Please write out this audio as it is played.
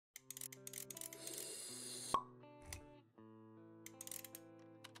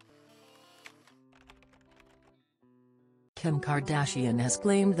Kim Kardashian has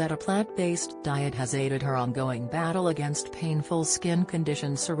claimed that a plant-based diet has aided her ongoing battle against painful skin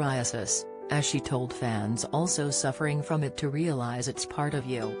condition psoriasis, as she told fans also suffering from it to realize it's part of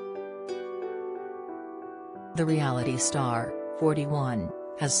you. The reality star, 41,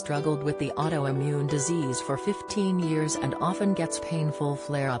 has struggled with the autoimmune disease for 15 years and often gets painful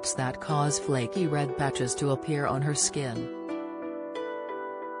flare-ups that cause flaky red patches to appear on her skin.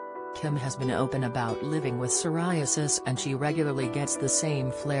 Kim has been open about living with psoriasis, and she regularly gets the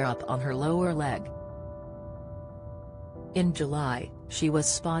same flare-up on her lower leg. In July, she was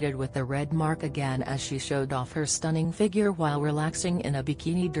spotted with the red mark again as she showed off her stunning figure while relaxing in a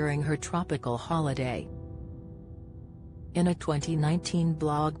bikini during her tropical holiday. In a 2019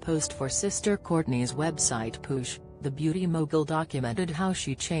 blog post for sister Kourtney's website Push, the beauty mogul documented how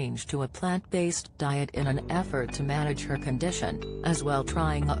she changed to a plant-based diet in an effort to manage her condition, as well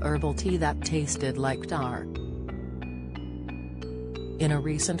trying a herbal tea that tasted like tar. In a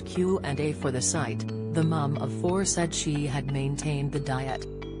recent Q&A for the site, the mom of 4 said she had maintained the diet.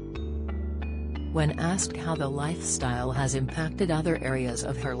 When asked how the lifestyle has impacted other areas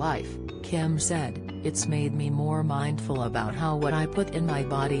of her life, Kim said, "It's made me more mindful about how what I put in my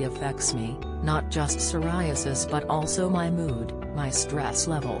body affects me, not just psoriasis but also my mood, my stress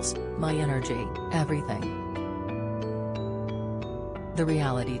levels, my energy, everything." The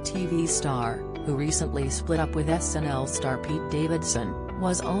reality TV star, who recently split up with SNL star Pete Davidson,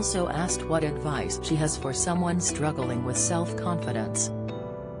 was also asked what advice she has for someone struggling with self-confidence.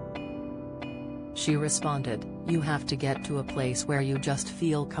 She responded, "You have to get to a place where you just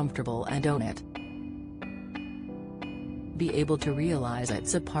feel comfortable and own it. Be able to realize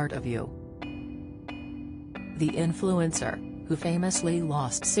it's a part of you." The influencer, who famously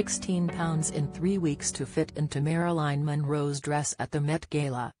lost 16 pounds in 3 weeks to fit into Marilyn Monroe's dress at the Met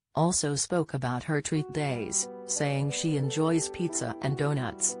Gala, also spoke about her treat days, saying she enjoys pizza and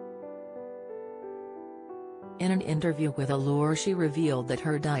donuts. In an interview with Allure, she revealed that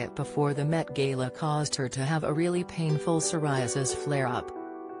her diet before the Met Gala caused her to have a really painful psoriasis flare-up.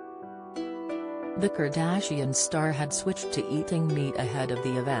 The Kardashian star had switched to eating meat ahead of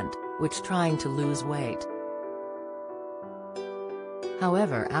the event, which trying to lose weight.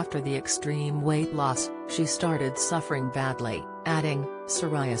 However, after the extreme weight loss, she started suffering badly, adding,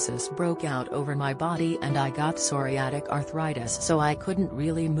 "Psoriasis broke out over my body and I got psoriatic arthritis, so I couldn't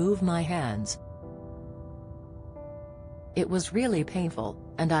really move my hands. It was really painful,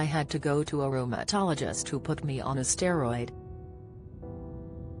 and I had to go to a rheumatologist who put me on a steroid.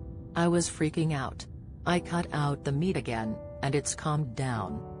 I was freaking out. I cut out the meat again, and it's calmed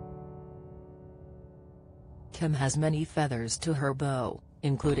down." Kim has many feathers to her bow,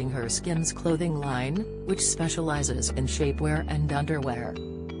 including her Skims clothing line, which specializes in shapewear and underwear.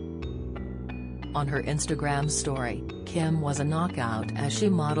 On her Instagram story, Kim was a knockout as she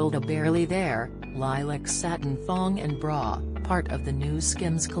modeled a barely there, lilac satin thong and bra, part of the new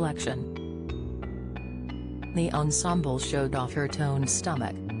Skims collection. The ensemble showed off her toned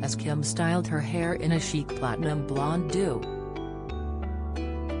stomach, as Kim styled her hair in a chic platinum blonde do.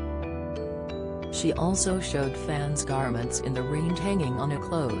 She also showed fans garments in the range hanging on a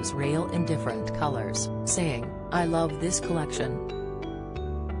clothes rail in different colors, saying, "I love this collection."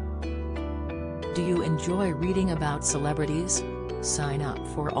 Do you enjoy reading about celebrities? Sign up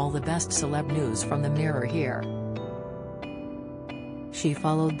for all the best celeb news from the Mirror here. She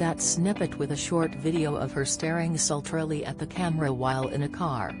followed that snippet with a short video of her staring sultrily at the camera while in a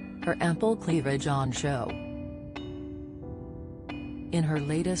car, her ample cleavage on show. In her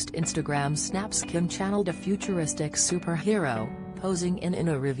latest Instagram snaps, Kim channeled a futuristic superhero, posing in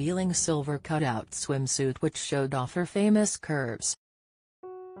a revealing silver cutout swimsuit which showed off her famous curves.